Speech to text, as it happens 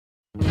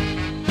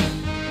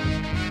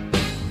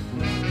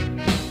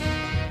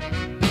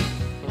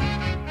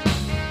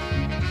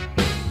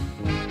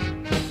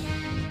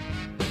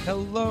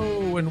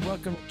and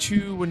welcome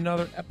to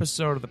another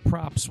episode of the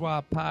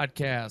PropSwap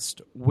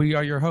podcast. We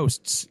are your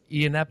hosts,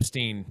 Ian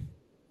Epstein.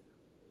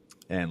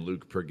 And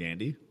Luke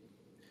Pergande.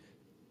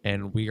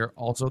 And we are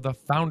also the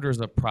founders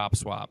of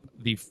PropSwap,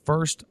 the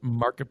first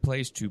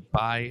marketplace to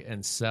buy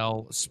and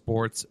sell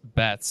sports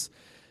bets.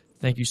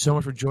 Thank you so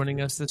much for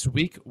joining us this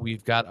week.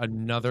 We've got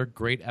another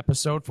great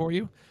episode for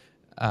you.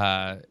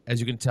 As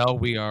you can tell,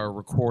 we are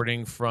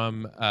recording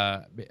from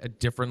a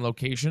different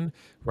location.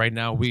 Right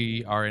now,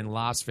 we are in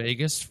Las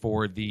Vegas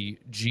for the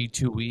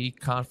G2E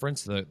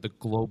Conference, the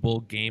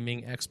Global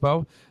Gaming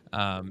Expo.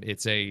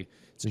 It's a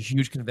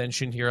huge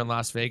convention here in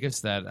Las Vegas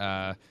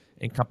that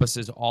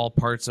encompasses all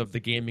parts of the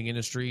gaming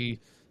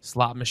industry,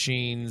 slot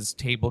machines,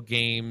 table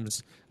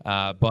games,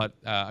 but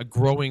a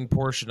growing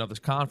portion of this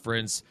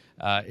conference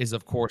is,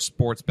 of course,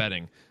 sports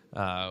betting.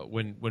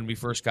 When we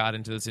first got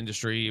into this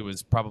industry, it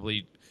was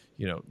probably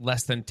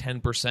less than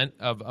 10%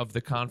 of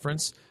the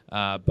conference,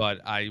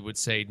 but I would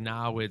say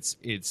now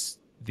it's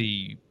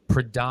the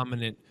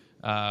predominant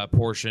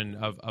portion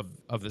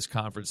of this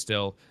conference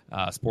still.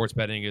 Sports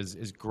betting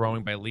is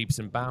growing by leaps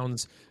and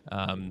bounds,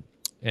 and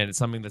it's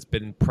something that's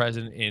been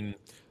present in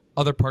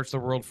other parts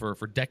of the world for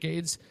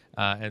decades.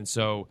 And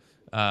so,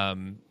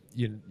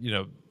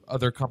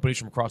 other companies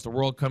from across the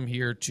world come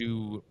here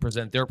to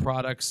present their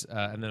products.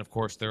 And then, of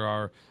course, there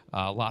are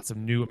lots of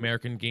new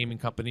American gaming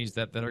companies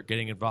that are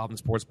getting involved in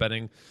sports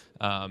betting.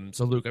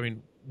 So, Luke, I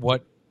mean,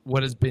 what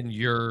has been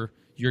your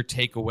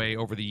takeaway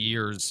over the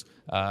years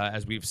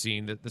as we've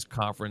seen that this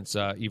conference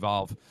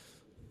evolve?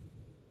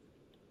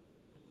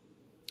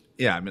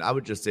 Yeah, I mean, I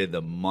would just say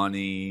the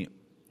money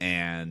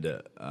and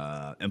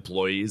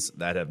employees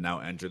that have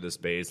now entered the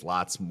space,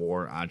 lots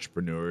more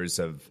entrepreneurs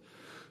have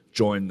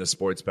joined the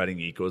sports betting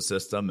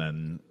ecosystem.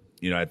 And,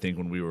 I think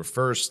when we were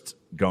first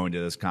going to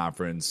this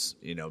conference,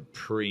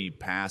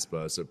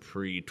 pre-PASPA, so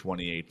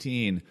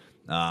pre-2018,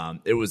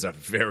 it was a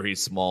very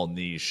small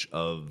niche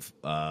of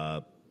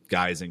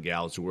guys and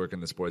gals who work in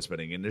the sports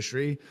betting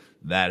industry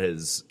that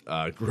has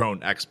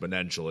grown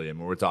exponentially. I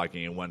mean, we're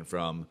talking, it went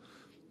from,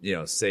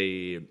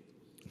 say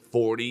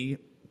 40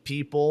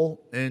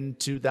 people in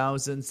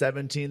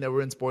 2017 that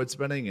were in sports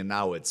betting, and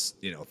now it's,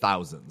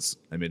 thousands.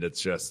 I mean,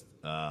 it's just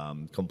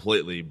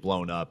completely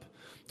blown up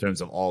in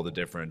terms of all the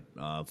different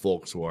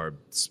folks who are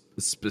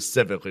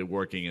specifically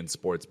working in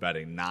sports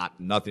betting,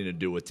 nothing to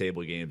do with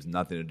table games,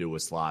 nothing to do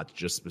with slots,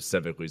 just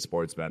specifically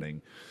sports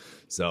betting.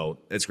 So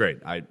it's great.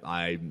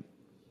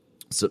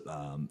 So,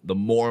 the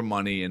more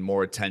money and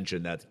more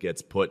attention that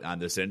gets put on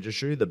this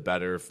industry, the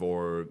better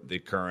for the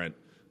current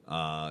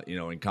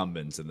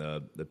incumbents and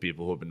the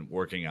people who have been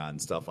working on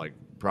stuff like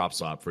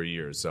PropSwap for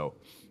years. So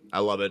I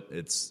love it.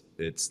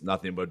 It's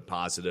nothing but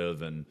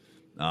positive, and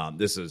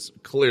this is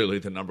clearly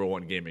the number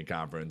one gaming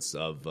conference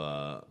of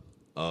the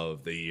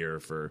year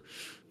for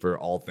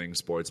all things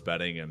sports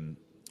betting, and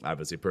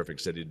obviously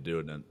perfect city to do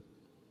it in.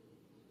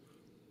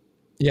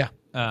 Yeah.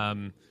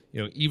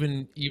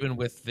 Even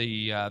with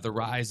the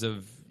rise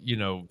of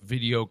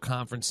video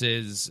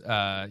conferences,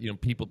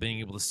 people being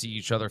able to see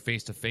each other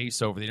face to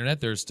face over the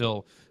internet, there's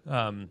still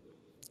kind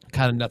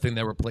of nothing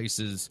that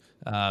replaces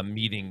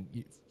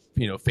meeting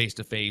face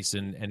to face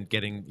and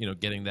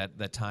getting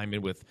that time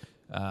in with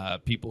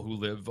people who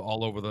live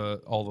all over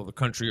the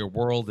country or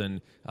world,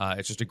 and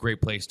it's just a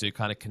great place to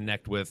kind of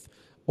connect with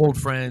old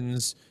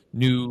friends,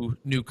 new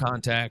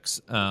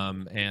contacts,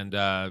 and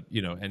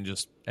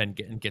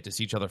get to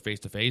see each other face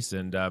to face,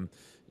 and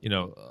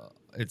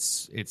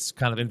it's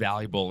kind of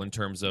invaluable in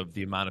terms of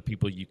the amount of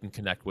people you can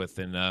connect with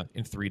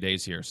in 3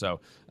 days here.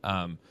 So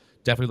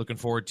definitely looking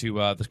forward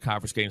to this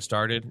conference getting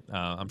started.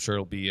 I'm sure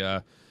it'll be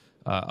a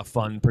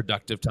fun,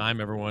 productive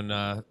time.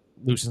 Everyone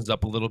loosens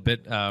up a little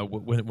bit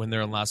when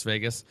they're in Las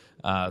Vegas,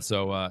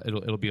 so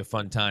it'll be a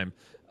fun time.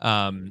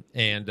 And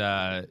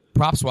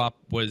PropSwap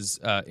was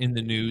in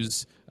the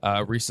news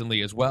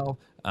recently as well.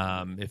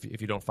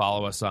 If you don't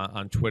follow us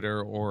on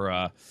Twitter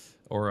or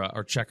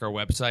check our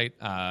website,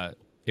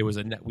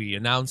 we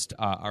announced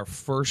our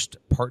first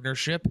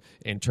partnership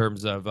in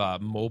terms of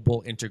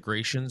mobile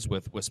integrations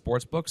with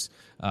sportsbooks.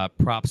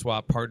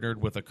 PropSwap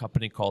partnered with a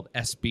company called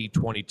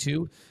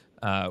SB22,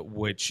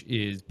 which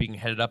is being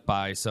headed up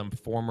by some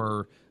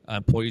former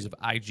employees of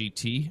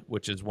IGT,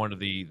 which is one of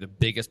the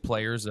biggest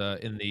players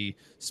in the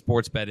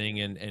sports betting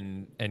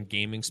and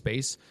gaming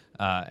space.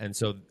 And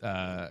so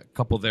a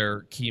couple of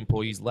their key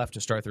employees left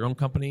to start their own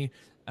company,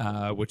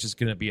 which is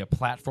going to be a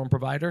platform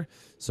provider.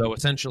 So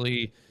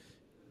essentially,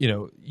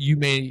 you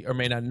may or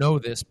may not know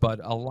this, but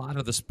a lot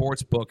of the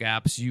sportsbook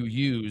apps you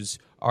use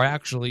are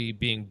actually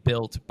being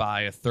built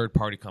by a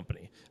third-party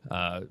company.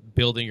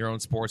 Building your own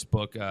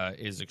sportsbook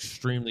is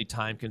extremely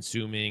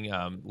time-consuming,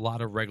 a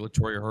lot of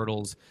regulatory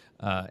hurdles,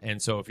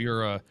 and so if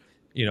you're a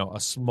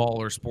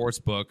smaller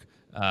sportsbook,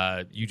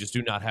 you just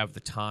do not have the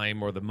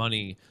time or the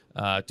money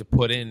to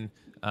put in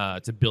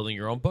to building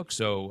your own book.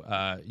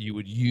 So you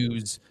would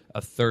use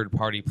a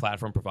third-party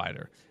platform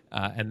provider.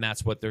 And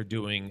that's what they're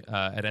doing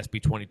at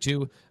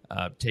SB22,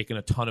 taking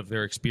a ton of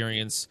their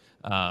experience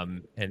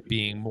and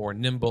being more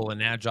nimble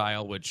and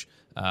agile, which,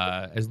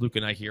 as Luke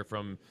and I hear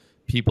from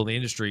people in the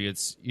industry,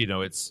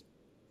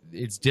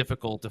 it's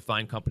difficult to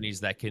find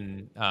companies that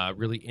can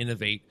really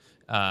innovate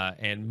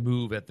and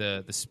move at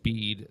the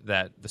speed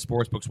that the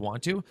sportsbooks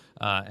want to.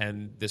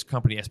 And this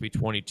company,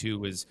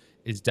 SB22,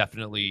 is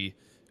definitely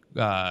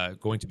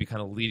going to be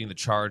kind of leading the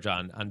charge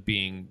on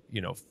being,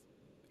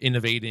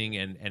 innovating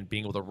and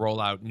being able to roll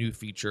out new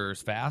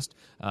features fast.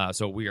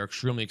 So we are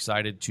extremely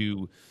excited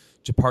to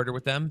partner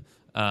with them.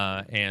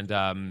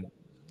 And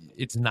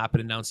it's not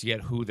been announced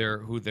yet who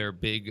their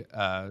big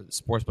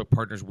sportsbook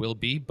partners will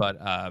be,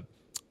 but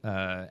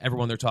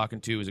everyone they're talking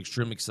to is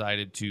extremely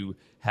excited to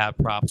have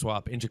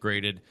PropSwap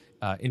integrated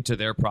into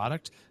their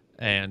product.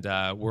 And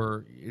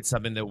it's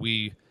something that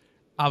we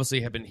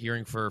obviously have been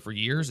hearing for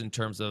years in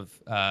terms of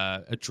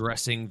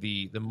addressing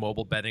the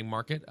mobile betting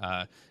market.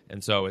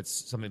 And so it's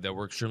something that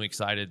we're extremely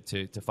excited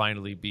to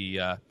finally be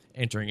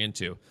entering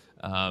into.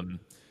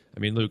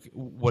 Luke,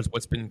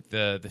 what's been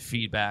the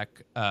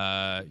feedback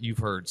you've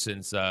heard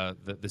since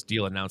this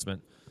deal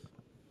announcement?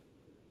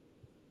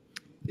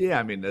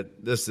 Yeah,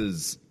 this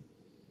is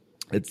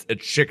it's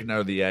chicken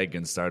or the egg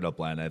in startup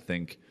land. I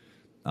think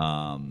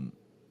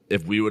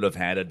if we would have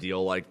had a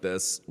deal like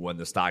this when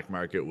the stock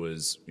market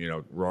was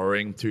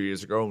roaring 2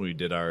 years ago, when we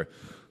did our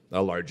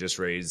largest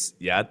raise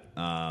yet,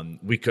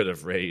 we could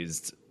have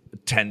raised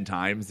 10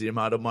 times the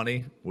amount of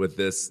money with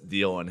this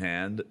deal in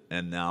hand.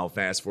 And now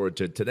fast forward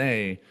to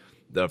today,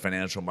 the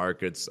financial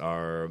markets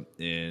are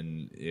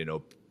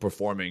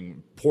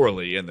performing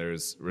poorly, and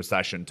there's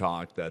recession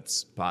talk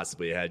that's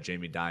possibly ahead.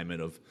 Jamie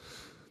Dimon,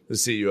 the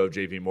CEO of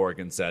JP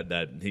Morgan, said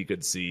that he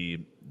could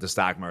see the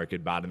stock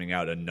market bottoming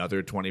out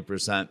another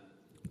 20%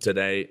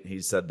 today. He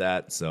said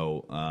that.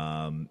 So,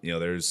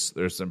 there's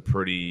some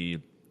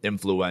pretty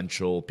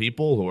influential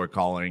people who are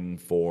calling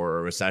for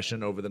a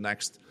recession over the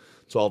next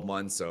 12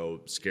 months.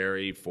 So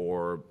scary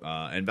for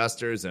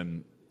investors.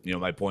 And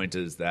my point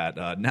is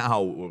that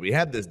now when we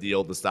have this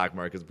deal, the stock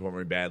market is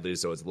performing badly,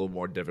 so it's a little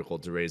more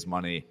difficult to raise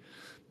money.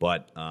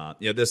 But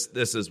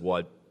this is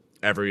what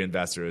every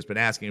investor has been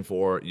asking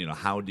for.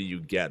 How do you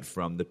get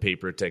from the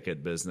paper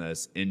ticket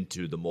business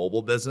into the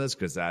mobile business?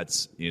 Because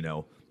that's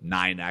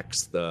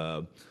 9x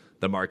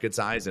the market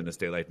size in a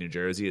state like New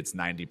Jersey. It's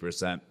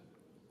 90%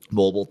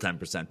 mobile,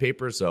 10%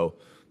 paper. So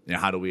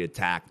how do we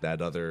attack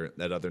that other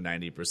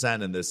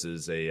 90%? And this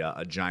is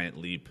a giant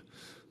leap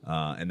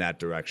in that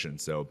direction.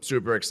 So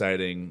super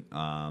exciting.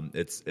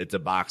 It's a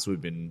box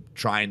we've been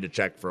trying to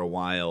check for a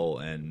while,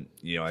 and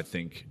I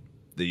think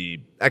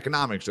the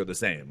economics are the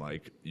same.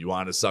 Like, you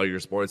want to sell your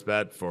sports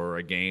bet for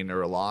a gain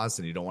or a loss,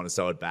 and you don't want to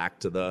sell it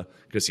back to the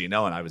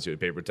casino. And obviously with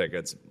paper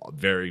tickets,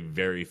 very,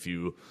 very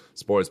few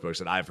sports books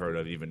that I've heard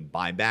of even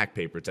buying back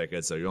paper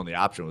tickets. So your only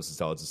option was to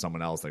sell it to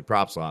someone else like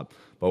PropSwap.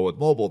 But with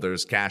mobile,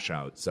 there's cash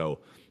out. So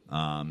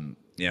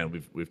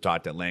we've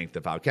talked at length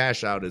of how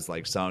cash out is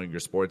like selling your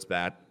sports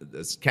bet.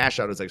 This cash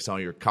out is like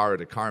selling your car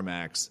to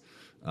CarMax,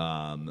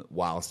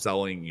 while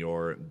selling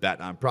your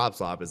bet on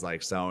PropSwap is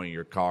like selling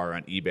your car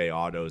on eBay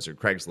Autos or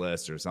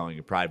Craigslist, or selling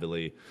it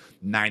privately.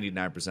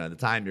 99% of the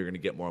time, you're going to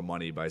get more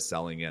money by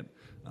selling it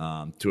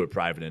to a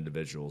private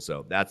individual.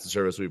 So that's the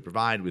service we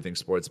provide. We think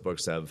sports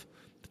books have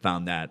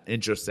found that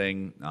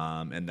interesting,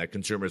 and that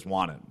consumers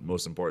want it,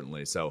 most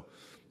importantly. So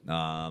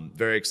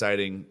very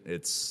exciting.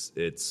 It's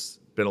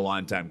been a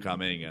long time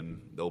coming, and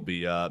there'll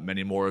be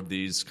many more of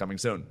these coming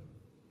soon.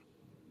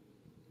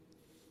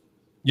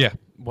 Yeah,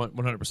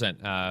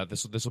 100%.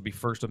 This will be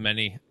first of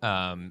many,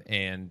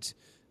 and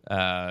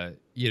as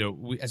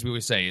we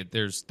always say,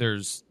 there's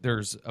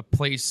a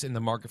place in the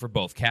market for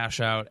both cash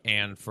out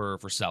and for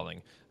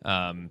selling.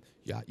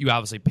 You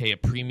obviously pay a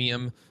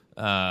premium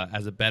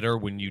as a bettor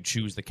when you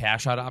choose the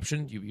cash out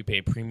option. You pay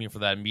a premium for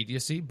that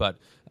immediacy, but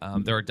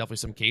there are definitely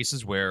some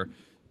cases where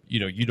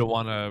you don't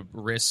want to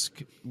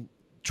risk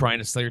trying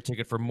to sell your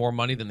ticket for more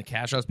money than the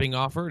cash out's being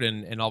offered,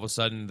 and all of a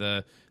sudden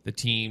the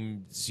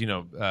team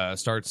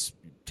starts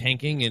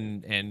tanking,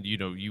 and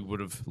you would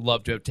have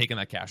loved to have taken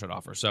that cash out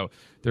offer. So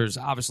there's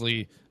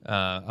obviously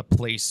a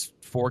place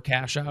for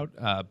cash out,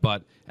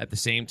 but at the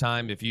same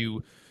time, if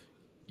you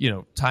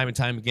time and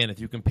time again, if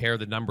you compare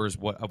the numbers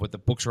what the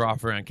books are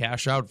offering on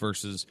cash out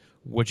versus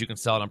what you can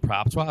sell it on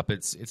PropSwap,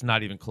 it's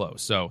not even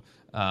close. So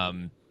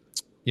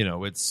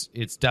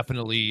it's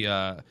definitely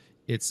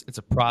it's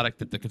a product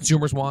that the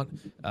consumers want.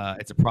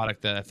 It's a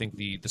product that I think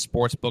the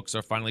sports books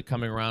are finally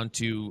coming around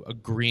to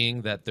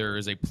agreeing that there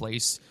is a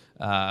place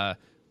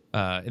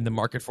in the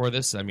market for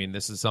this.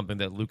 This is something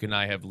that Luke and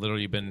I have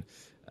literally been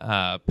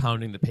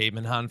pounding the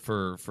pavement on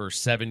for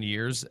 7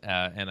 years,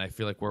 and I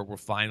feel like we're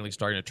finally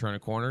starting to turn a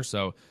corner.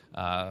 So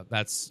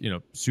that's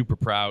super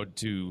proud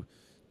to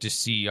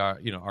see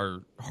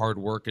our hard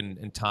work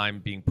and time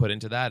being put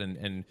into that,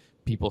 and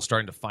people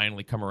starting to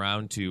finally come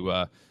around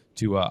to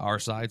our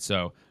side.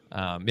 So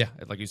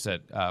like you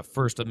said,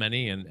 first of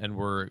many, and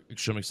we're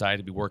extremely excited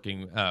to be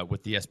working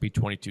with the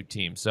SB22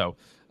 team. So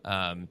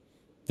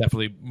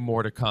definitely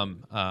more to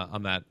come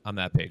on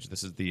that page.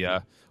 This is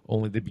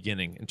only the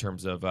beginning in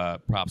terms of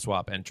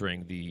PropSwap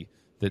entering the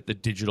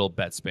digital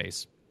bet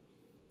space.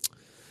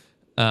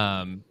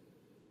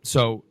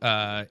 So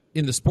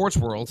in the sports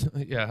world,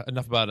 yeah,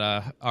 enough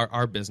about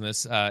our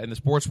business. In the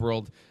sports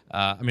world,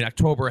 I mean,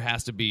 October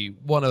has to be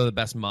one of the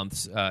best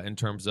months in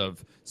terms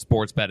of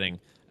sports betting.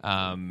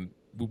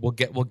 We'll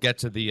get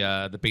to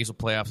the baseball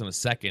playoffs in a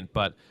second,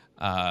 but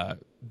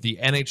the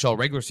NHL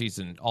regular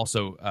season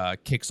also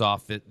kicks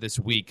off this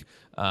week.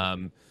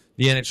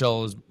 The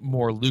NHL is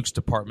more Luke's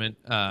department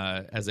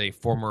as a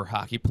former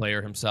hockey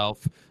player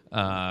himself.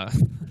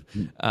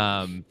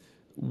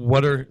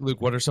 What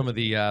are some of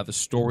the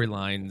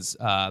storylines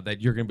that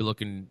you're going to be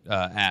looking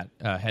at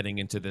heading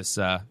into this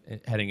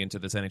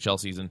NHL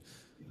season?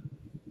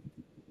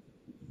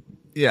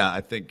 Yeah,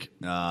 I think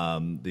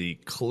the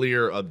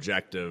clear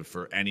objective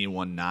for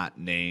anyone not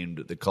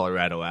named the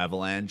Colorado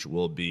Avalanche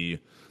will be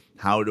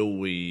how do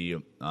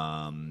we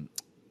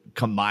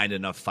combine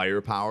enough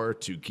firepower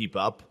to keep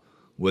up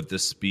with the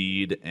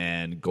speed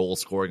and goal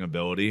scoring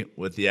ability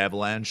with the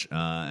Avalanche,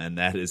 and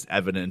that is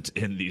evident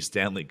in the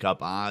Stanley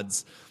Cup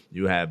odds.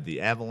 You have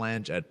the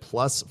Avalanche at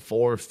plus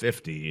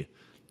 450,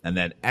 and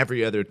then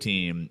every other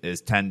team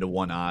is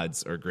 10-1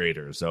 odds or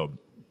greater. So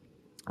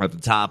at the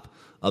top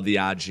of the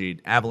odd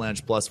sheet,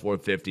 Avalanche plus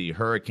 450,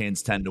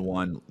 Hurricanes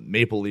 10-1,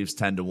 Maple Leafs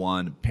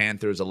 10-1,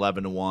 Panthers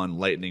 11-1,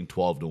 Lightning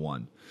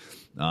 12-1.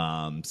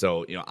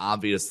 So,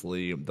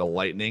 obviously the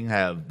Lightning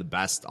have the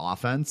best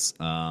offense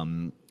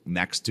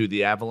next to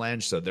the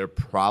Avalanche, so they're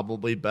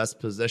probably best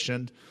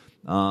positioned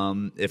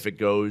if it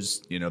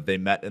goes, if they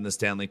met in the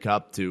Stanley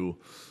Cup to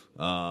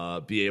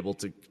be able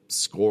to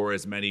score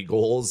as many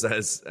goals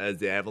as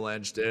the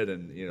Avalanche did.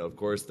 And, of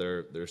course,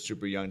 their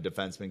super young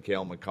defenseman,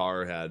 Cale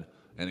Makar, had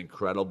an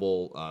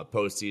incredible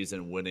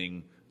postseason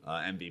winning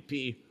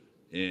MVP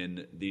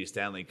in the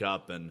Stanley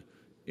Cup. And,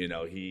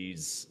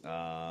 he's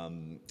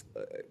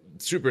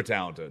super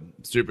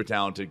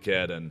talented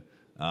kid. And,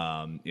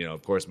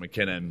 of course,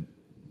 McKinnon,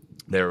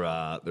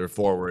 their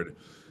forward,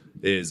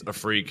 is a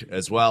freak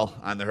as well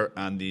on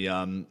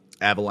the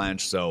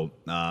Avalanche. So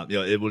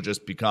it will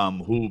just become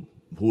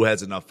who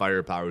has enough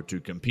firepower to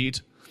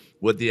compete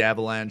with the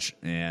Avalanche,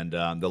 and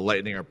the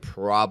Lightning are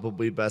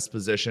probably best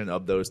positioned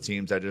of those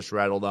teams I just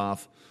rattled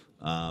off.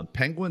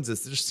 Penguins, it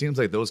just seems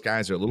like those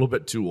guys are a little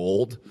bit too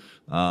old,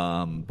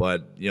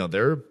 but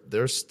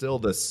they're still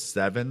the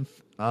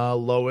seventh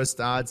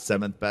lowest odds,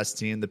 seventh best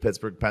team. The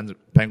Pittsburgh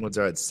Penguins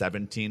are at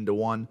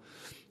 17-1.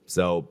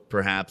 So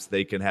perhaps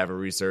they can have a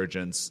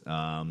resurgence.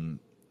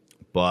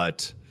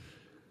 But,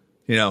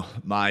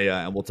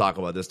 and we'll talk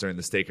about this during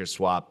the Staker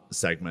Swap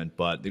segment,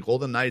 but the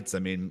Golden Knights, I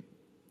mean,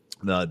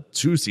 the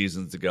 2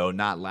 seasons ago,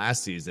 not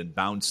last season,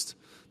 bounced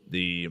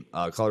the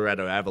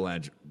Colorado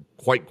Avalanche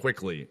quite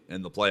quickly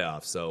in the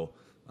playoffs. So,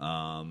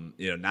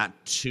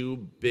 not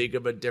too big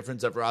of a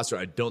difference of roster.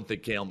 I don't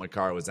think Cale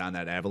Makar was on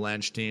that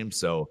Avalanche team.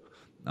 So,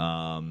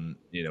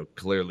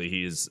 clearly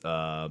he's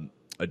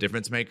a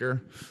difference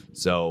maker.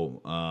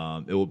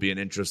 So it will be an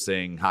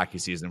interesting hockey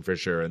season for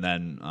sure. And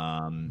then,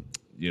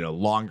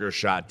 longer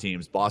shot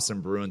teams,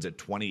 Boston Bruins at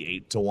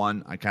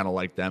 28-1. I kind of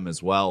like them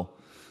as well.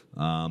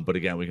 But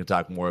again, we can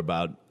talk more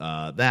about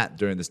that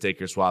during the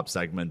Staker Swap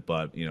segment.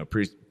 But,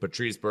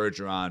 Patrice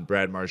Bergeron,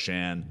 Brad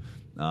Marchand,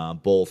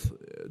 both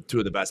two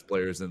of the best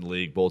players in the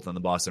league, both on the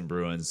Boston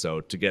Bruins.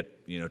 So to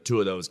get, 2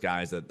 of those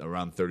guys at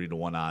around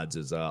 30-1 odds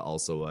is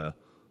also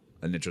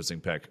an interesting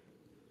pick.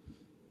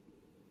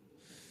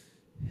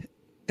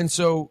 And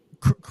so,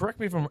 correct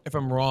me if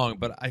I'm wrong,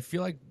 but I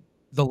feel like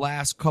the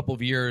last couple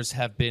of years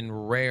have been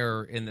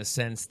rare in the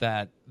sense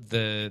that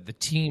the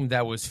team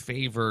that was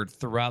favored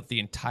throughout the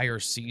entire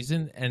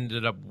season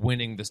ended up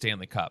winning the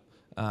Stanley Cup.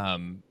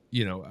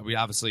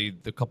 Obviously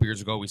the couple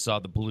years ago we saw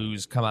the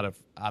Blues come out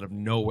of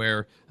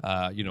nowhere,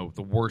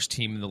 the worst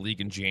team in the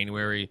league in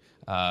January,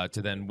 to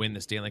then win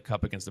the Stanley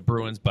Cup against the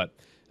Bruins. But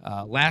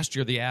last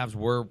year the Avs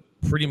were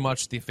pretty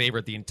much the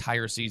favorite the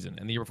entire season,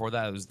 and the year before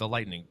that it was the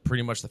Lightning,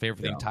 pretty much the favorite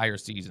for the entire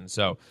season.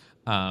 So,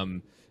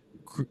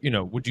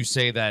 would you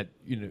say that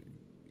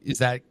is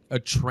that a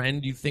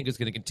trend you think is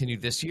going to continue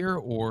this year,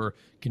 or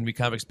can we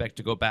kind of expect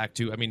to go back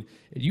to? I mean,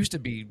 it used to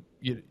be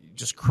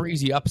just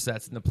crazy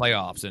upsets in the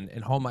playoffs,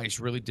 and home ice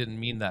really didn't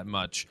mean that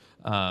much,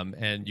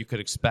 and you could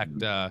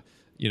expect a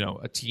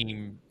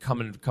team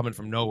coming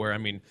from nowhere. I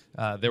mean,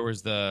 there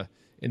was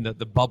in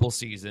the bubble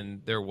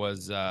season, there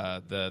was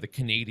the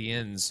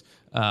Canadiens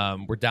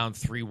were down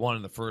 3-1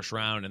 in the first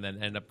round, and then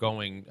ended up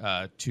going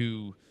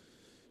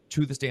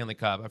to the Stanley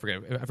Cup. I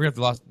forget if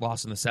they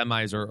lost in the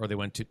semis or they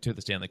went to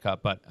the Stanley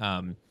Cup. But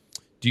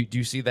do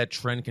you see that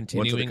trend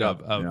continuing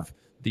of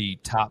the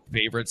top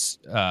favorites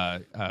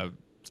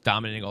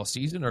dominating all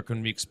season, or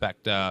can we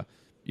expect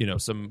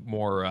some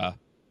more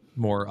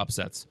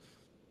upsets?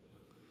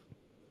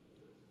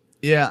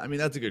 Yeah, I mean,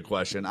 that's a good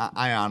question.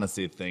 I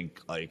honestly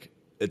think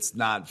it's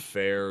not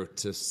fair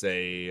to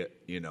say,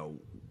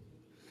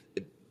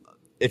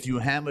 if you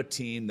have a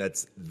team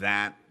that's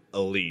that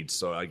elite.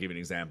 So I'll give you an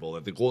example.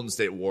 If the Golden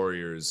State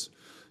Warriors,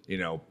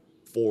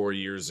 4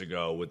 years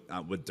ago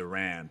with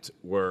Durant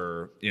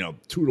were,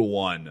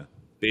 2-1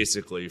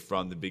 basically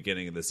from the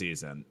beginning of the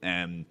season.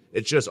 And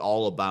it's just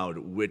all about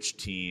which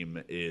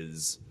team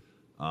is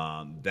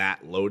that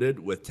loaded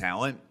with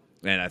talent.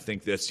 And I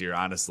think this year,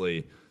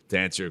 honestly, to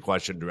answer your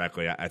question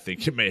directly, I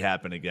think it may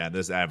happen again.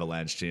 This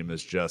Avalanche team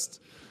is just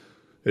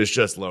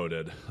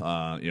loaded.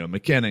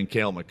 McKinnon,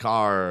 Cale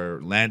Makar,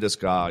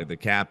 Landeskog, the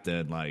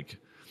captain,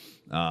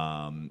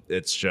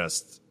 it's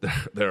just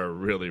they're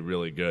really,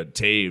 really good.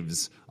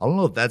 Taves, I don't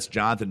know if that's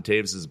Jonathan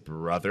Taves'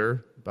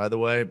 brother, by the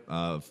way,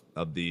 of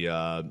the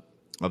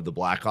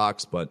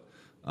Blackhawks, but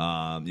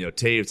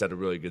Taves had a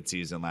really good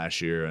season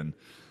last year, and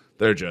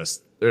they're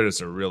just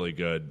a really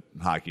good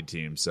hockey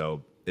team.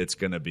 So it's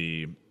gonna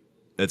be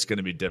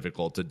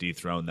difficult to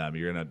dethrone them.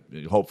 You're gonna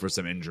hope for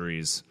some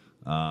injuries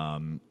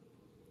from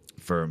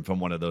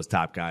one of those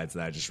top guys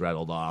that I just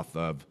rattled off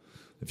of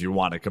if you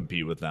want to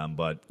compete with them.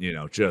 But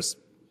just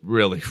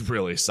really,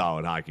 really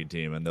solid hockey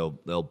team, and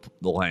they'll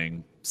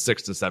hang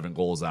 6 to 7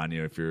 goals on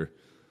you if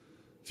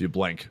you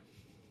blink.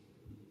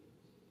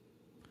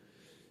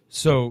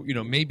 So,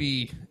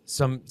 maybe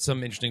some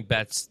interesting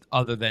bets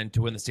other than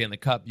to win the Stanley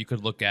Cup, you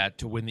could look at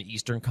to win the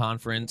Eastern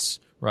Conference,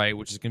 right,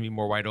 which is going to be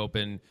more wide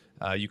open.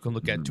 You can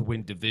look at to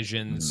win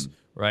divisions,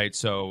 right?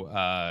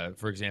 So,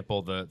 for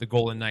example, the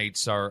Golden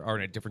Knights are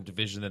in a different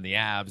division than the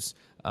Avs.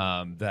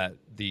 That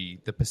the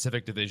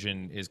Pacific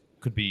Division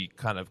could be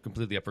kind of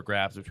completely up for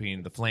grabs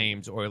between the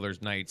Flames,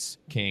 Oilers, Knights,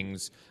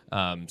 Kings.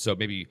 So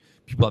maybe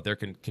people out there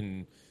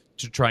can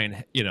to try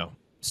and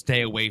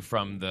stay away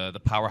from the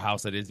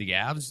powerhouse that is the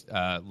Avs.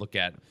 Look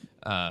at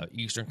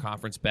Eastern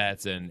Conference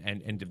bets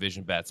and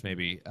division bets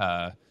maybe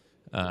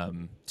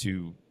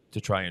to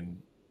try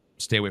and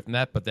stay away from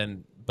that.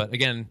 But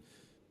again,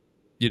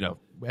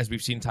 as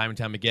we've seen time and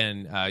time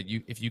again,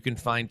 if you can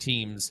find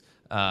teams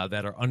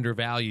that are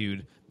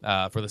undervalued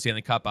for the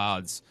Stanley Cup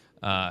odds,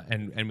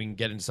 and we can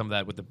get into some of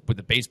that with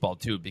the baseball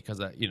too,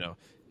 because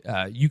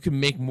you can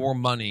make more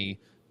money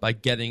by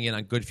getting in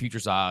on good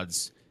futures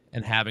odds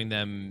and having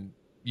them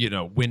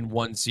win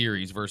one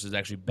series versus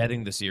actually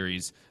betting the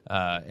series,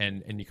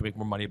 and you can make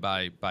more money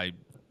by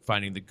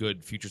finding the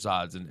good futures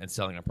odds and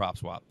selling on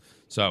PropSwap.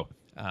 So,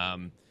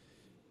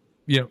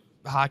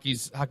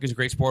 hockey's a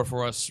great sport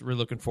for us. Really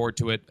looking forward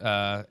to it,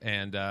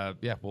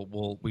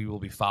 we will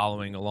be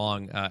following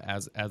along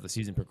as the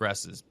season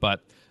progresses.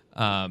 But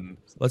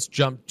let's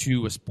jump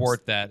to a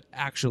sport that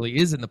actually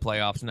is in the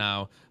playoffs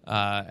now,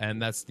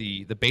 and that's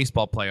the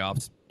baseball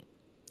playoffs.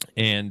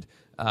 And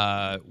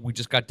we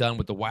just got done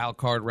with the wild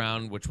card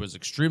round, which was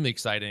extremely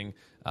exciting.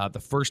 The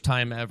first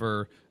time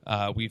ever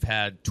we've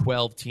had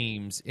 12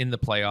 teams in the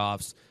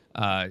playoffs,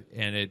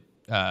 and it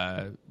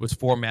was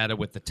formatted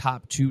with the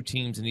top 2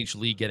 teams in each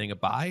league getting a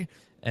bye,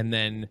 and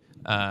then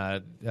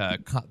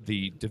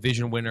the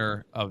division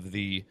winner of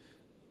the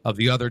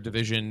other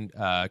division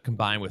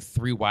combined with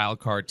 3 wild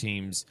card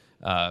teams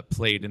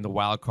played in the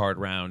wild card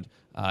round,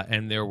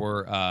 and there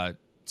were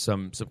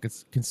some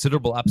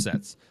considerable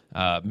upsets.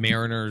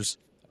 Mariners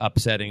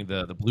upsetting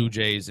the Blue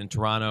Jays in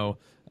Toronto,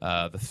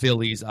 the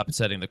Phillies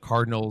upsetting the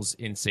Cardinals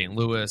in St.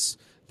 Louis,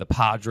 the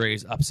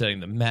Padres upsetting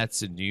the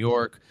Mets in New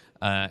York,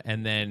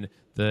 and then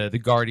the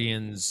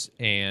Guardians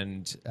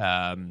and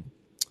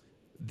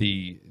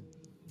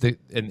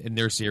in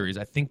their series.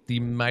 I think they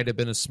might have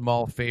been a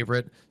small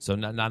favorite, so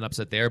not an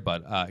upset there,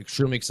 but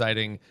extremely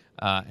exciting,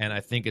 and I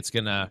think it's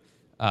going to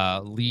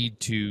lead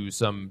to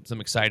some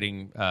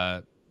exciting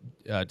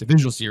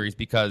divisional series,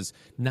 because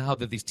now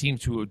that these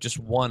teams who have just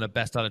won a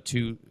best out of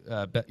 2,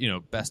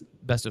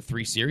 best of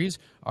 3 series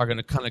are going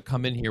to kind of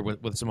come in here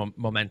with some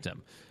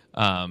momentum.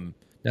 Now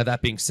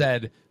that being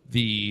said,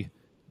 the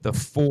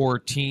 4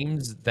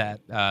 teams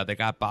that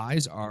got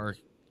buys are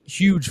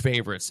huge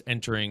favorites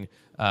entering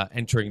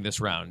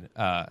this round.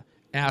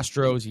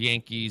 Astros,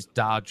 Yankees,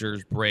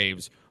 Dodgers,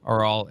 Braves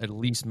are all at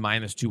least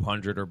minus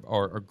 200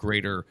 or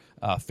greater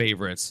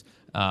favorites.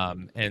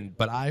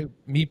 But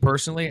me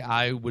personally,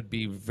 I would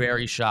be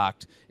very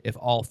shocked if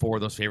all 4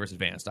 of those favorites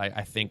advanced.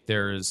 I think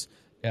there's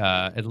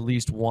at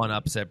least one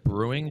upset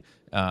brewing,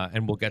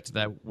 and we'll get to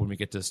that when we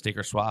get to Stake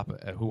or Swap,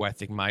 who I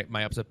think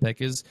my upset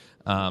pick is.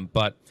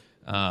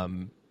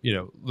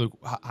 Luke,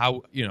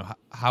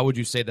 how would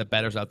you say that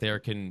bettors out there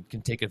can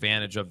take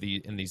advantage of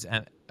in these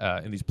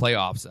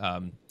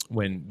playoffs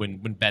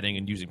when betting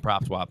and using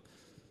PropSwap?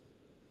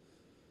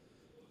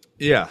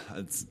 Yeah,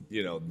 it's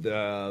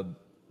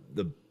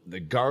the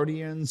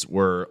Guardians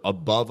were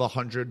above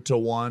 100 to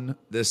 1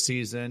 this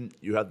season.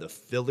 You have the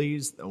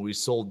Phillies, and we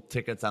sold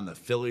tickets on the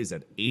Phillies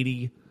at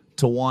 80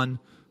 to 1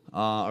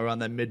 around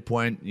that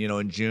midpoint.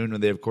 In June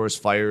when they of course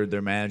fired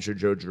their manager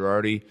Joe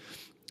Girardi.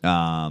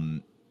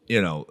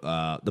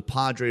 The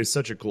Padres,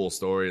 such a cool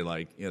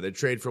story. They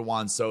trade for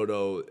Juan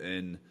Soto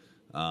and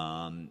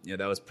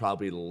that was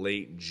probably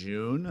late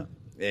June,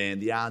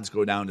 and the odds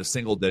go down to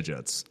single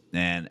digits,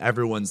 and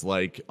everyone's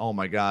like, oh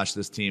my gosh,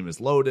 this team is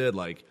loaded.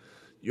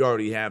 You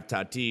already have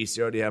Tatis,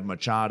 you already have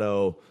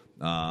Machado,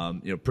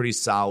 pretty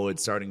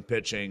solid starting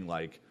pitching.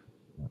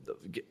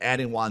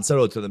 Adding Juan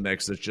Soto to the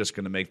mix is just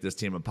going to make this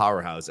team a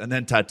powerhouse. And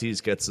then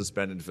Tatis gets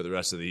suspended for the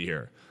rest of the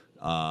year.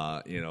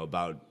 About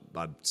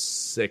about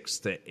 6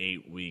 to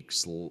 8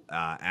 weeks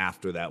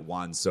after that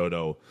Juan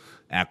Soto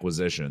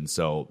acquisition.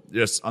 So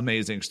just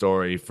amazing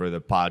story for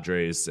the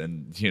Padres.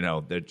 And,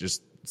 they're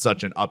just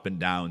such an up and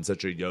down,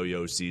 such a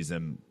yo-yo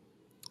season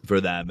for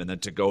them, and then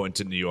to go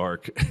into New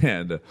York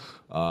and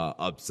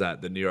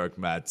upset the New York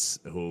Mets,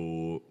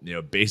 who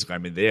basically, I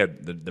mean, they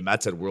had the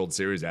Mets had World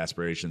Series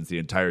aspirations the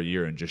entire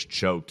year and just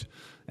choked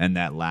in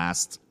that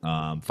last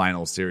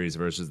final series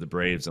versus the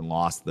Braves and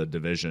lost the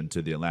division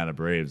to the Atlanta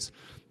Braves.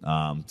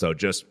 So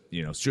just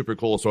super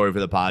cool story for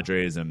the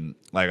Padres, and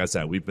like I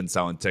said, we've been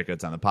selling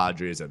tickets on the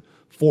Padres at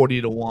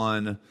 40 to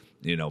 1.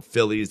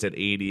 Phillies at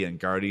 80 and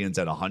Guardians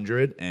at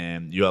 100,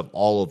 and you have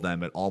all of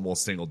them at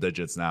almost single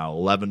digits now.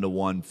 11 to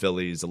 1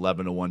 Phillies,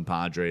 11 to 1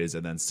 Padres,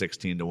 and then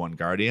 16 to 1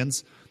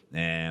 Guardians.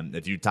 And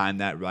if you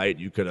timed that right,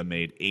 you could have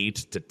made 8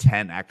 to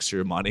 10x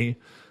your money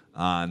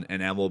on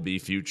an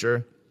MLB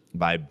future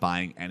by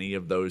buying any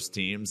of those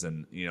teams.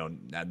 And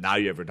now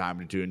you have an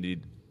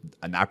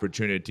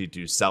opportunity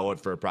to sell it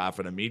for a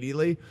profit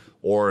immediately,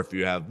 or if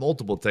you have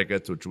multiple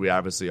tickets, which we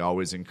obviously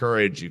always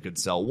encourage, you could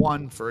sell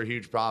one for a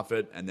huge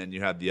profit, and then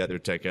you have the other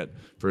ticket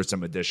for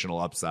some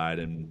additional upside,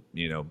 and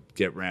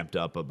get ramped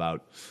up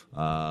about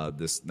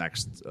this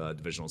next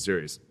divisional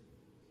series.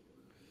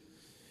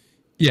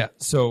 Yeah,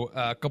 so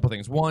a couple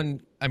things.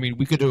 One, I mean,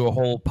 we could do a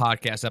whole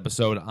podcast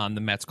episode on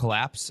the Mets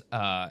collapse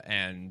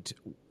and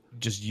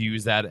just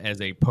use that as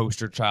a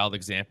poster child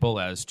example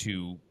as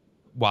to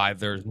why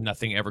there's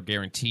nothing ever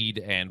guaranteed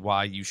and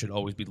why you should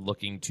always be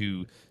looking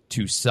to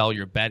sell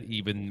your bet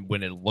even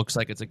when it looks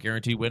like it's a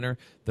guaranteed winner.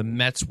 The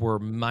Mets were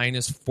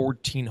minus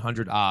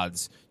 1,400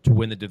 odds to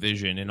win the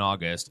division in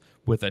August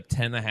with a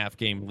 10.5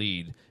 game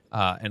lead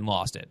and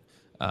lost it.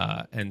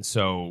 And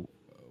so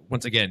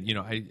once again,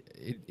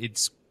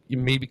 it's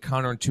maybe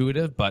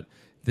counterintuitive, but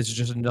this is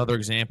just another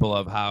example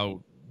of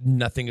how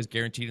nothing is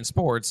guaranteed in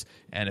sports.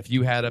 And if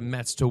you had a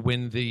Mets to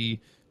win the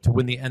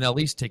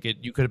NL East ticket,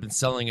 you could have been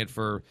selling it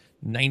for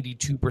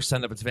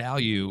 92% of its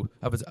value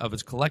of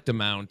its collect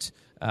amount,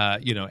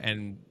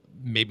 and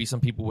maybe some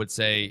people would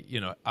say,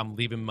 I'm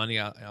leaving money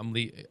on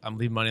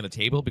the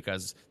table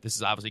because this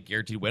is obviously a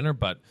guaranteed winner,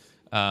 but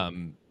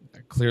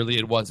clearly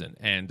it wasn't.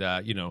 And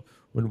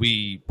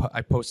when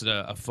I posted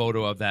a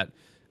photo of that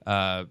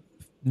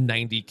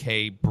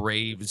 90K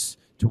Braves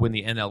to win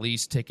the NL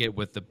East ticket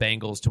with the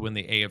Bengals to win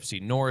the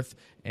AFC North,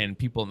 and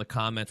people in the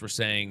comments were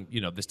saying,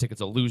 this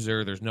ticket's a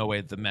loser. There's no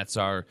way the Mets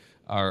are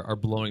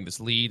blowing this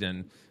lead.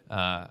 And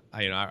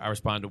I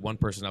responded to one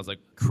person. I was like,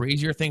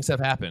 crazier things have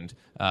happened.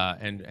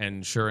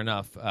 And sure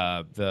enough,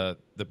 the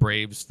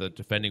Braves, the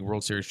defending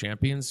World Series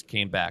champions,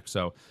 came back.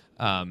 So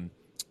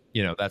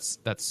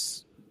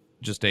that's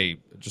just a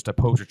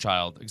poster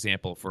child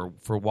example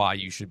for why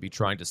you should be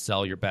trying to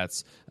sell your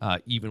bets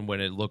even when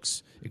it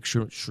looks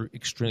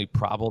extremely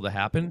probable to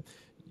happen.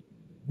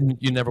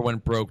 You never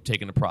went broke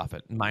taking a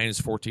profit.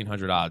 Minus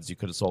 1,400 odds you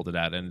could have sold it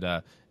at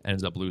and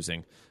ends up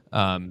losing.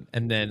 And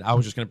then I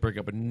was just going to bring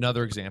up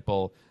another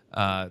example.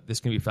 This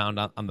can be found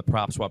on the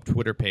PropSwap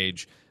Twitter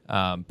page.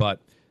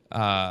 But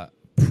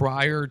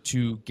prior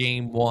to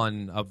Game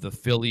 1 of the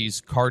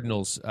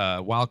Phillies-Cardinals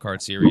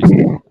wildcard series,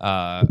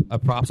 a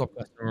PropSwap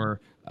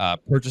customer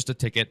purchased a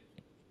ticket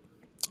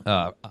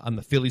on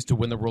the Phillies to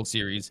win the World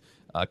Series,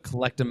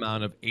 collect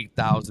amount of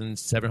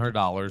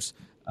 $8,700,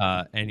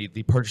 and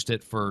he purchased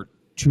it for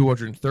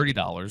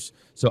 $230,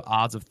 so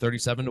odds of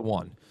 37 to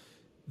 1.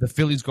 The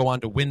Phillies go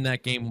on to win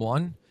that Game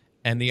 1,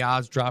 and the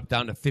odds drop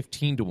down to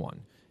 15 to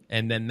 1.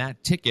 And then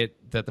that ticket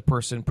that the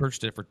person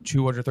purchased it for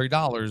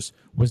 $230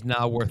 was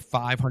now worth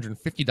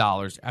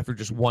 $550 after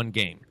just one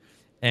game.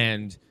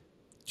 And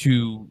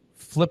to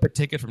flip a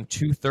ticket from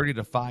 $230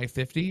 to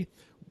 $550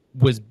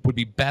 would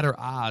be better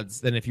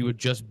odds than if you would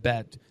just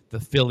bet the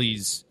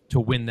Phillies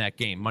to win that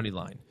game, money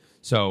line.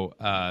 So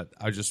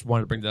I just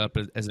wanted to bring that up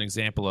as an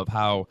example of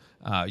how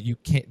you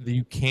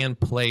can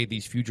play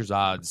these futures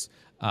odds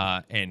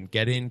and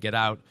get in, get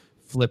out,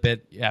 flip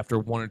it after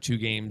one or two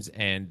games,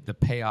 and the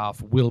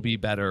payoff will be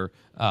better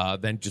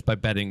than just by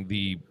betting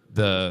the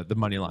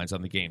money lines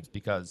on the games,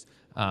 because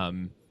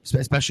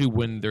especially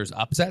when there's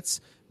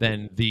upsets,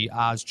 then the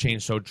odds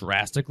change so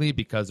drastically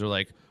because they're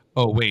like,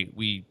 oh wait,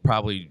 we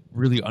probably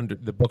really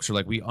the books are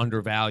like we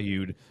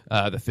undervalued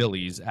the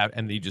Phillies,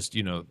 and they just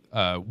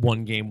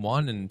won Game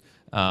 1, and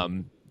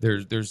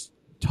there's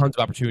tons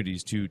of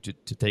opportunities to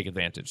take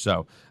advantage.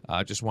 So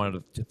just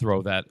wanted to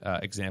throw that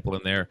example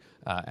in there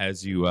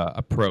as you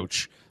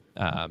approach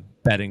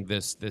betting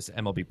this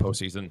MLB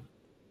postseason.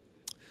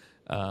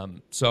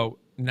 So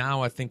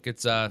now I think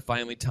it's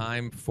finally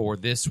time for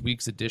this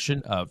week's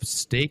edition of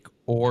Stake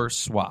or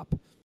Swap.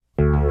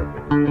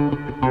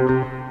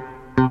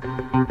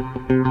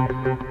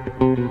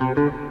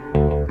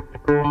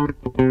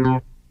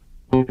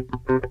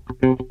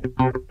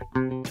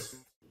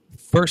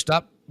 First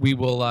up, we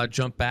will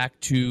jump back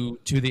to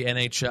the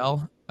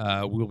NHL.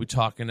 We'll be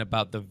talking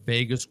about the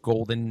Vegas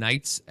Golden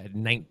Knights at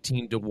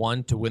 19 to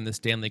 1 to win the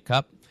Stanley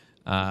Cup.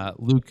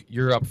 Luke,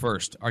 you're up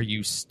first. Are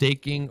you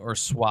staking or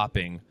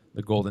swapping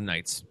the Golden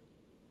Knights?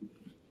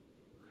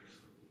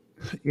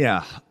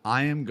 Yeah,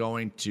 I am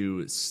going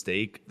to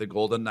stake the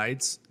Golden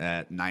Knights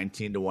at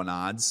 19-1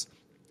 odds.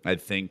 I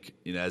think,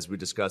 as we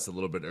discussed a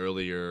little bit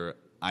earlier,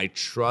 I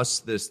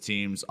trust this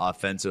team's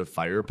offensive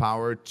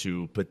firepower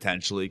to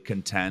potentially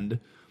contend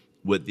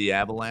with the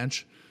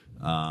Avalanche.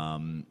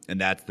 And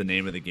that's the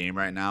name of the game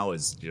right now,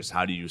 is just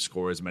how do you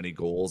score as many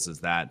goals as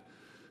that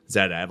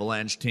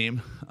Avalanche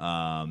team.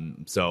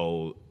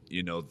 The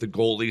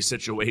goalie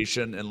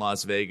situation in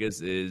Las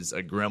Vegas is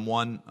a grim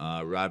one.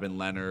 Robin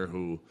Lehner,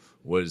 who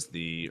was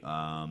the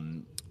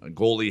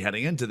goalie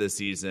heading into this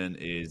season,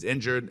 is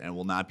injured and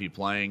will not be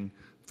playing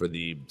for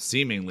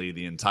seemingly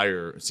the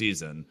entire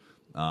season.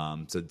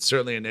 So it's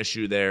certainly an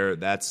issue there.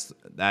 That's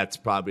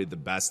probably the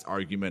best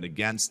argument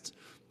against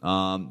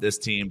this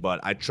team, but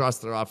I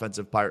trust their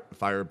offensive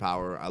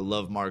firepower. I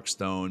love Mark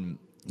Stone.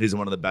 He's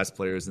one of the best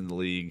players in the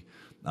league.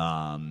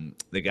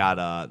 They got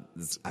I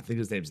think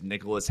his name's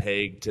Nicholas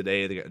Hague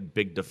today. They got a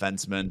big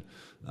defenseman.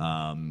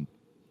 And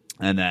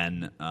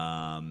then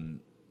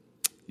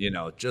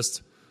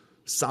just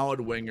solid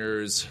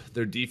wingers.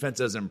 Their defense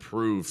has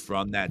improved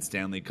from that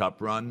Stanley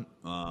Cup run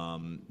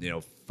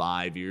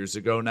 5 years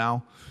ago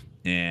now.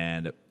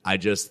 And I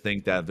just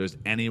think that if there's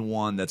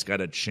anyone that's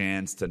got a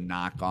chance to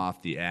knock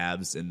off the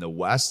Avs in the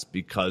West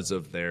because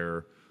of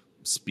their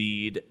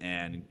speed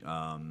and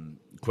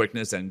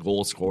quickness and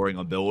goal scoring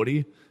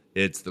ability,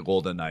 it's the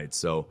Golden Knights.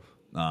 So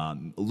a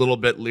little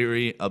bit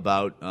leery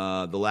about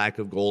the lack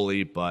of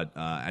goalie, but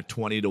at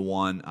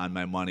 20-1 on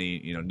my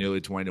money,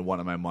 nearly 20-1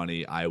 on my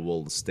money, I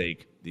will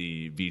stake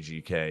the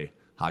VGK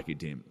hockey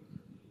team.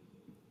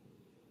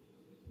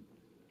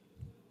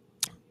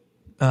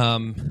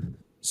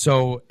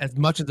 So as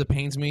much as it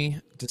pains me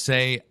to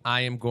say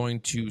I am going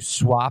to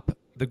swap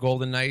the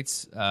Golden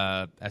Knights,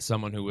 as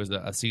someone who was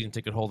a season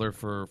ticket holder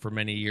for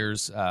many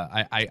years,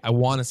 I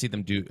want to see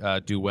them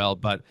do well.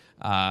 But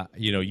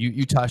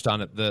you touched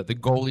on it. The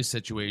goalie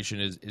situation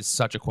is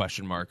such a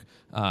question mark,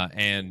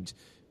 and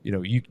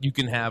you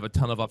can have a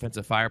ton of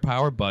offensive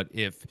firepower, but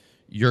if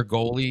your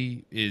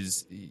goalie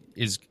is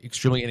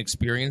extremely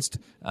inexperienced,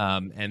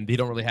 and they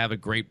don't really have a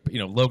great.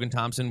 Logan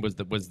Thompson was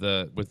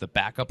the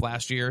backup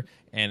last year,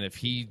 and if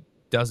he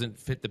doesn't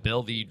fit the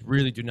bill, they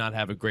really do not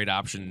have a great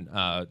option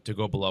to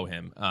go below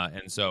him.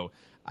 And so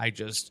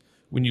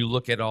when you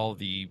look at all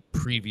the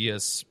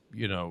previous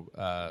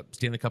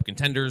Stanley Cup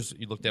contenders,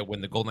 you looked at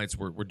when the Golden Knights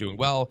were doing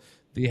well,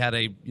 they had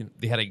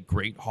a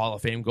great Hall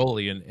of Fame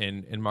goalie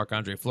in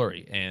Marc-Andre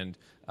Fleury, and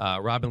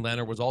Robin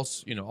Lehner was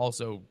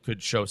also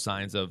could show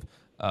signs of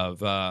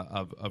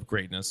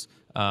greatness.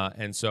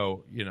 And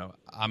so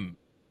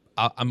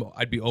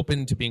I'd be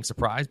open to being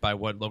surprised by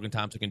what Logan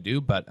Thompson can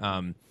do, but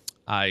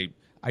I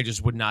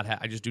just do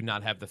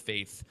not have the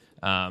faith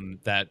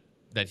that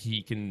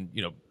he can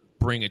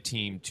bring a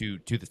team to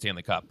the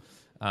Stanley Cup.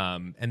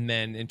 And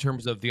then in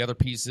terms of the other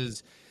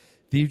pieces,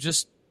 they've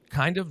just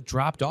kind of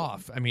dropped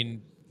off. I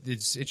mean,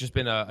 it's just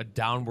been a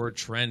downward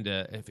trend.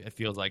 It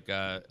feels like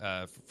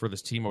for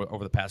this team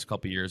over the past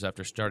couple of years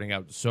after starting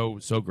out so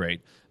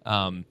great.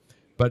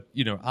 But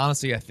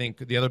honestly, I think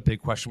the other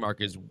big question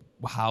mark is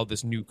how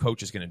this new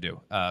coach is going to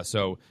do.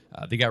 So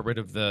they got rid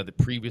of the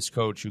previous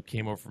coach who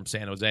came over from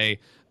San Jose.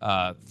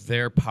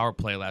 Their power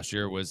play last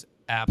year was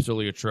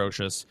absolutely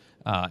atrocious,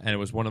 and it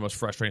was one of the most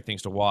frustrating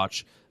things to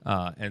watch.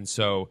 And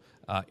so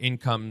in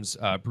comes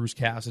Bruce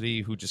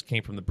Cassidy, who just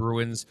came from the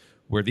Bruins,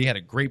 where they had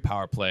a great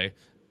power play.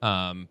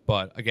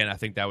 But again, I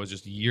think that was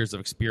just years of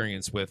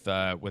experience with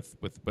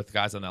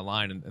guys on that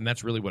line, and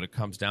that's really what it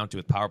comes down to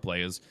with power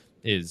play is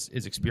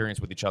experience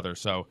with each other.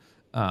 So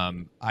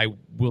I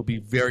will be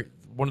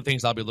one of the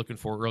things I'll be looking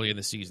for early in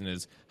the season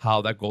is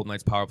how that Golden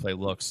Knights power play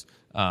looks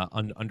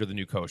under the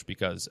new coach,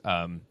 because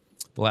the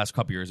last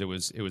couple years it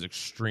was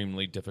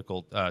extremely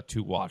difficult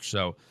to watch.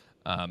 So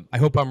I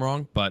hope I'm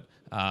wrong, but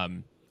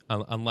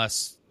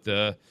unless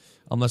the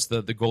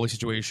goalie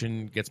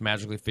situation gets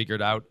magically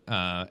figured out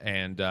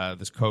and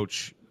this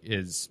coach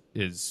is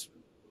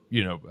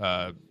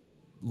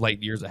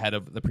light years ahead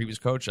of the previous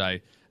coach,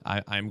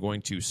 I'm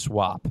going to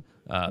swap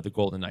the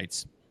Golden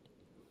Knights.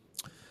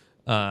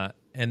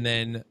 And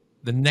then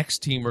the next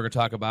team we're going to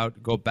talk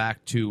about, go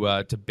back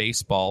to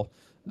baseball.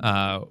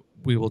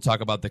 We will talk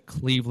about the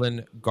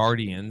Cleveland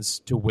Guardians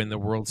to win the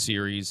World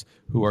Series,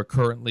 who are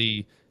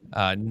currently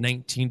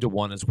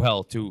 19-1 as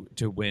well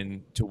to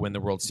win the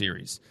World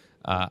Series.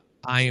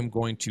 I am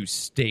going to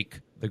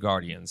stake the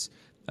Guardians.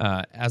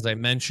 As I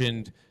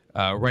mentioned,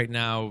 right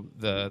now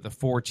the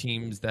four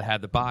teams that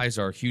had the buys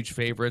are huge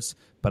favorites,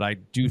 but I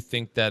do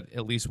think that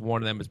at least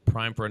one of them is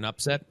primed for an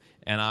upset,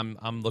 and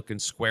I'm looking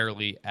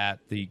squarely at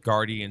the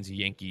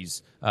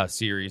Guardians-Yankees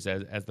series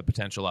as the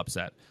potential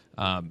upset.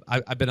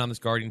 I've been on this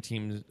Guardian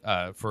team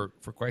for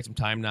quite some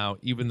time now,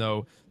 even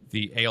though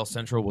the AL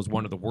Central was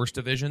one of the worst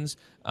divisions.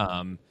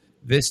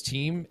 This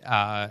team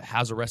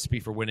has a recipe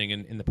for winning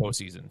in the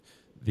postseason.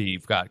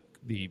 They've got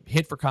the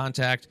hit for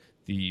contact,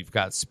 they've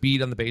got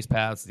speed on the base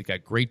paths, they've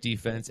got great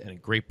defense and a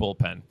great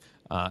bullpen.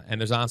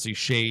 And there's honestly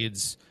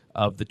shades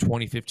of the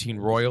 2015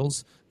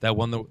 Royals that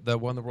won the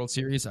World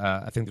Series.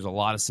 I think there's a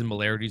lot of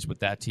similarities with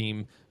that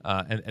team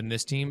and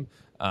this team,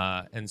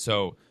 and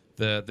so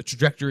the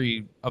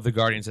trajectory of the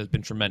Guardians has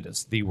been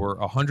tremendous. They were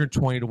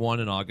 120-1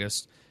 in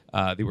August.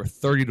 They were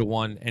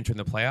 30-1 entering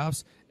the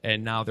playoffs,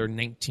 and now they're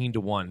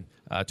 19-1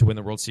 to win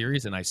the World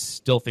Series. And I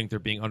still think they're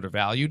being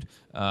undervalued,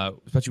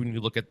 especially when you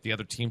look at the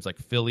other teams like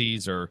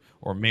Phillies or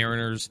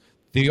Mariners.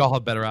 They all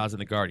have better odds than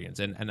the Guardians,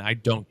 and I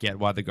don't get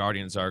why the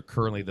Guardians are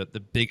currently the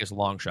biggest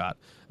long shot.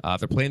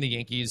 They're playing the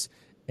Yankees,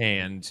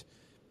 and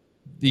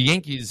the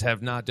Yankees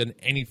have not done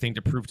anything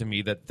to prove to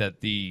me that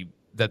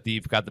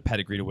they've got the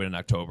pedigree to win in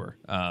October.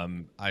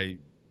 I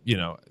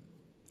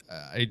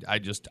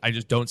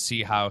just don't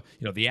see how,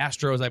 the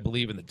Astros, I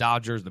believe, and the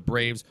Dodgers, the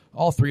Braves,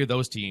 all three of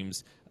those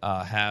teams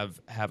have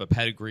a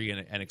pedigree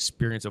and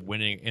experience of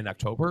winning in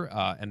October.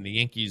 And the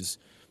Yankees,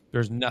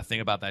 there's nothing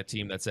about that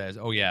team that says,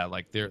 oh yeah,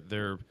 like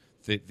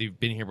they've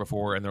been here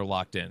before and they're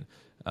locked in.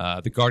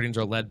 The Guardians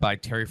are led by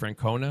Terry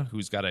Francona,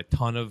 who's got a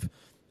ton of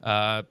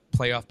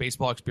playoff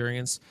baseball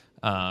experience.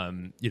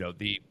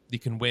 They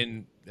can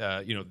win.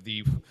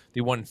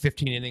 They won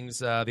 15 innings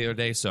the other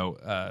day,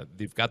 so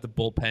they've got the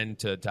bullpen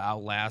to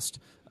outlast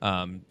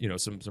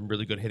some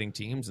really good hitting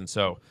teams, and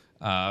so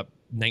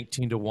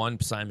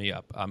 19-1, sign me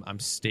up. I'm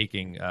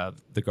staking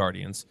the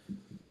Guardians.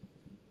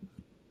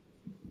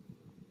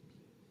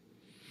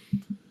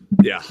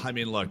 Yeah, I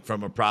mean, look,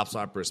 from a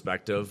PropSwap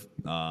perspective,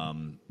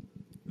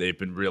 they've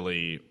been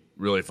really,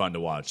 really fun to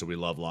watch. So we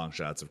love long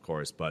shots, of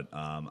course, but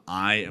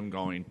I am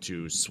going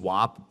to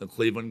swap the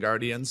Cleveland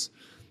Guardians.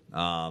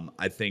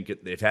 I think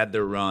they've had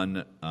their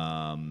run.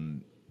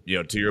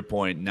 To your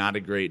point, not a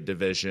great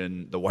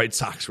division. The White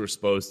Sox were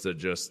supposed to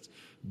just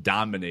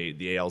dominate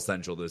the AL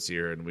Central this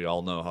year, and we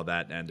all know how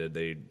that ended.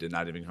 They did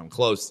not even come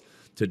close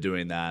to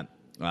doing that.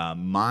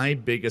 My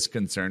biggest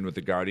concern with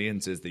the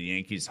Guardians is the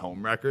Yankees'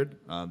 home record.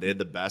 They had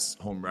the best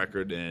home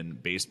record in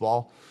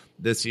baseball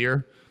this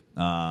year.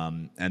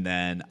 And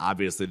then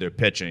obviously their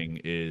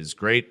pitching is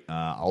great.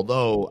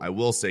 Although I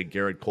will say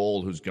Garrett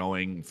Cole, who's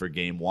going for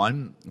game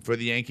one for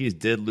the Yankees,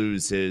 did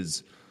lose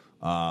his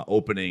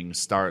opening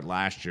start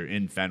last year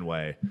in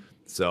Fenway.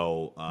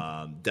 So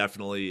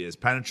definitely is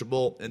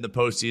penetrable in the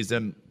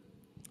postseason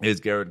is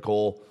Garrett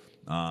Cole.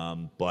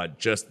 But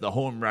just the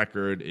home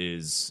record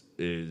is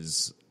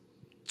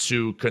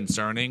too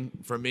concerning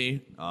for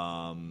me.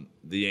 The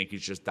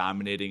Yankees just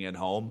dominating at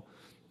home.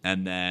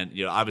 And then,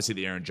 obviously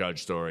the Aaron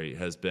Judge story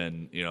has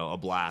been, a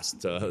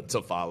blast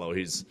to follow.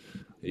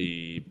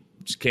 He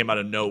just came out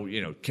of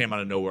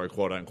nowhere,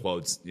 quote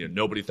unquote.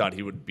 Nobody thought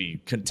he would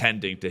be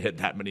contending to hit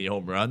that many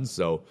home runs.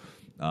 So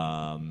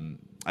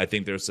I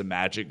think there's some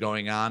magic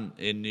going on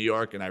in New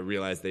York. And I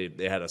realized they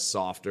had a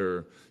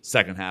softer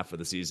second half of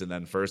the season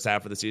than first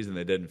half of the season.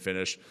 They didn't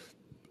finish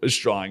as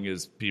strong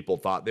as people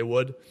thought they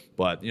would.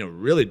 But,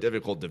 really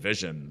difficult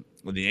division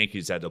when the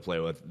Yankees had to play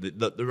with.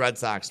 The Red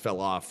Sox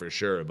fell off for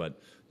sure, but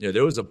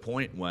there was a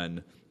point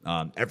when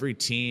every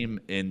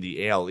team in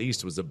the AL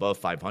East was above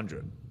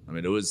 500. I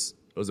mean, it was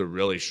a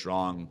really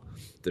strong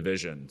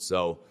division.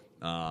 So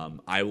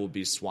I will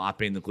be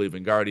swapping the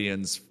Cleveland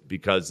Guardians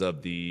because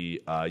of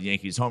the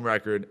Yankees' home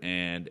record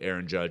and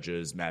Aaron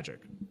Judge's magic.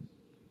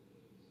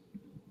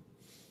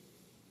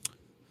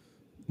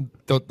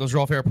 Those are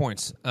all fair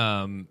points.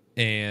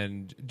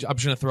 And I'm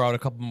just going to throw out a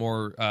couple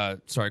more,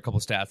 couple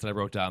stats that I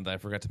wrote down that I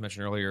forgot to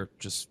mention earlier,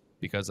 just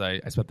because I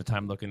spent the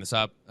time looking this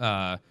up.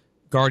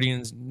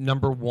 Guardians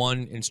number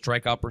one in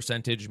strikeout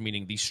percentage,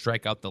 meaning they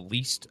strike out the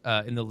least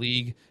in the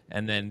league,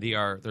 and then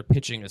their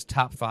pitching is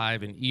top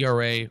 5 in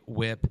ERA,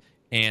 WHIP,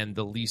 and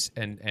the least.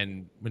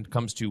 And when it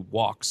comes to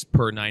walks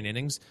per 9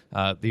 innings,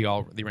 they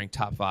rank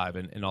top 5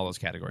 in all those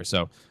categories.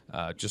 So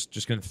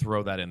just going to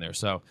throw that in there.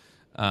 So,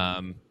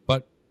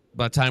 but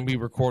by the time we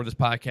record this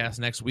podcast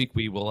next week,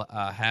 we will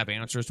have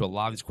answers to a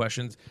lot of these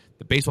questions.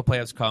 The baseball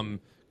playoffs come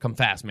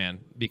fast, man,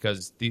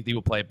 because they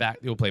will play back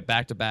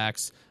to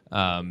backs,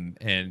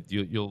 and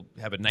you'll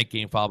have a night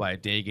game followed by a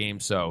day game.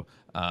 So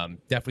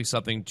definitely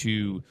something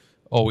to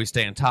always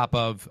stay on top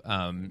of,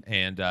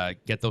 and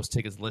get those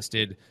tickets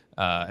listed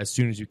as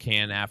soon as you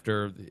can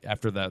after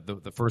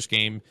the first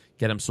game.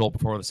 Get them sold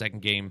before the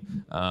second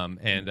game,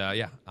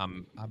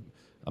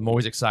 I'm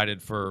always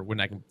excited for when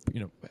I can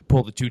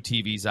pull the 2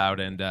 TVs out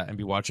and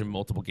be watching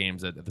multiple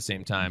games at the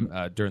same time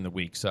during the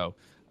week. So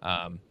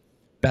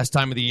best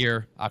time of the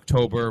year,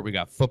 October. We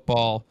got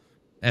football,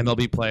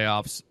 MLB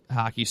playoffs,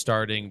 hockey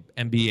starting,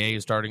 NBA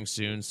is starting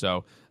soon.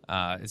 So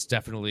it's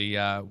definitely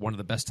one of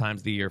the best times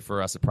of the year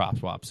for us at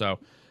PropSwap. So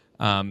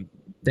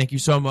thank you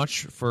so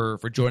much for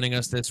joining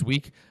us this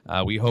week.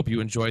 We hope you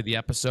enjoyed the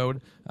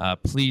episode.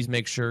 Please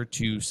make sure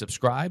to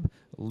subscribe,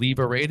 leave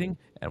a rating,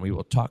 and we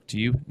will talk to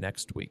you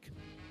next week.